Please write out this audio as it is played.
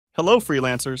Hello,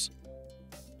 freelancers!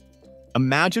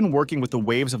 Imagine working with the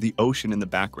waves of the ocean in the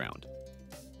background.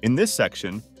 In this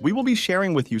section, we will be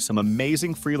sharing with you some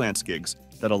amazing freelance gigs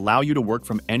that allow you to work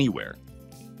from anywhere.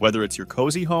 Whether it's your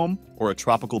cozy home or a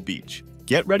tropical beach,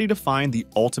 get ready to find the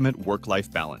ultimate work-life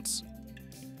balance.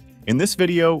 In this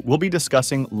video, we'll be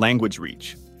discussing Language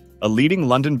Reach, a leading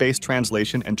London-based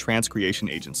translation and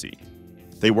transcreation agency.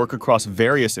 They work across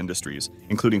various industries,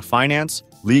 including finance,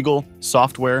 legal,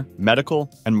 software, medical,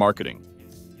 and marketing.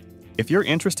 If you're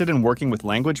interested in working with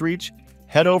Language Reach,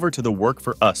 head over to the Work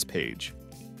for Us page.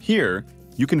 Here,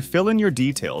 you can fill in your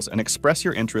details and express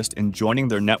your interest in joining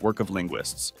their network of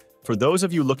linguists. For those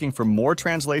of you looking for more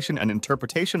translation and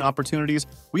interpretation opportunities,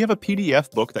 we have a PDF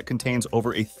book that contains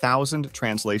over 1,000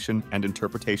 translation and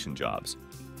interpretation jobs.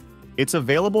 It's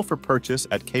available for purchase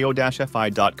at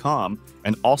ko-fi.com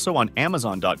and also on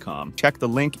amazon.com. Check the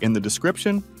link in the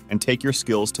description and take your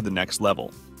skills to the next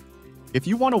level. If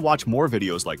you want to watch more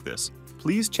videos like this,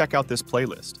 please check out this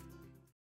playlist.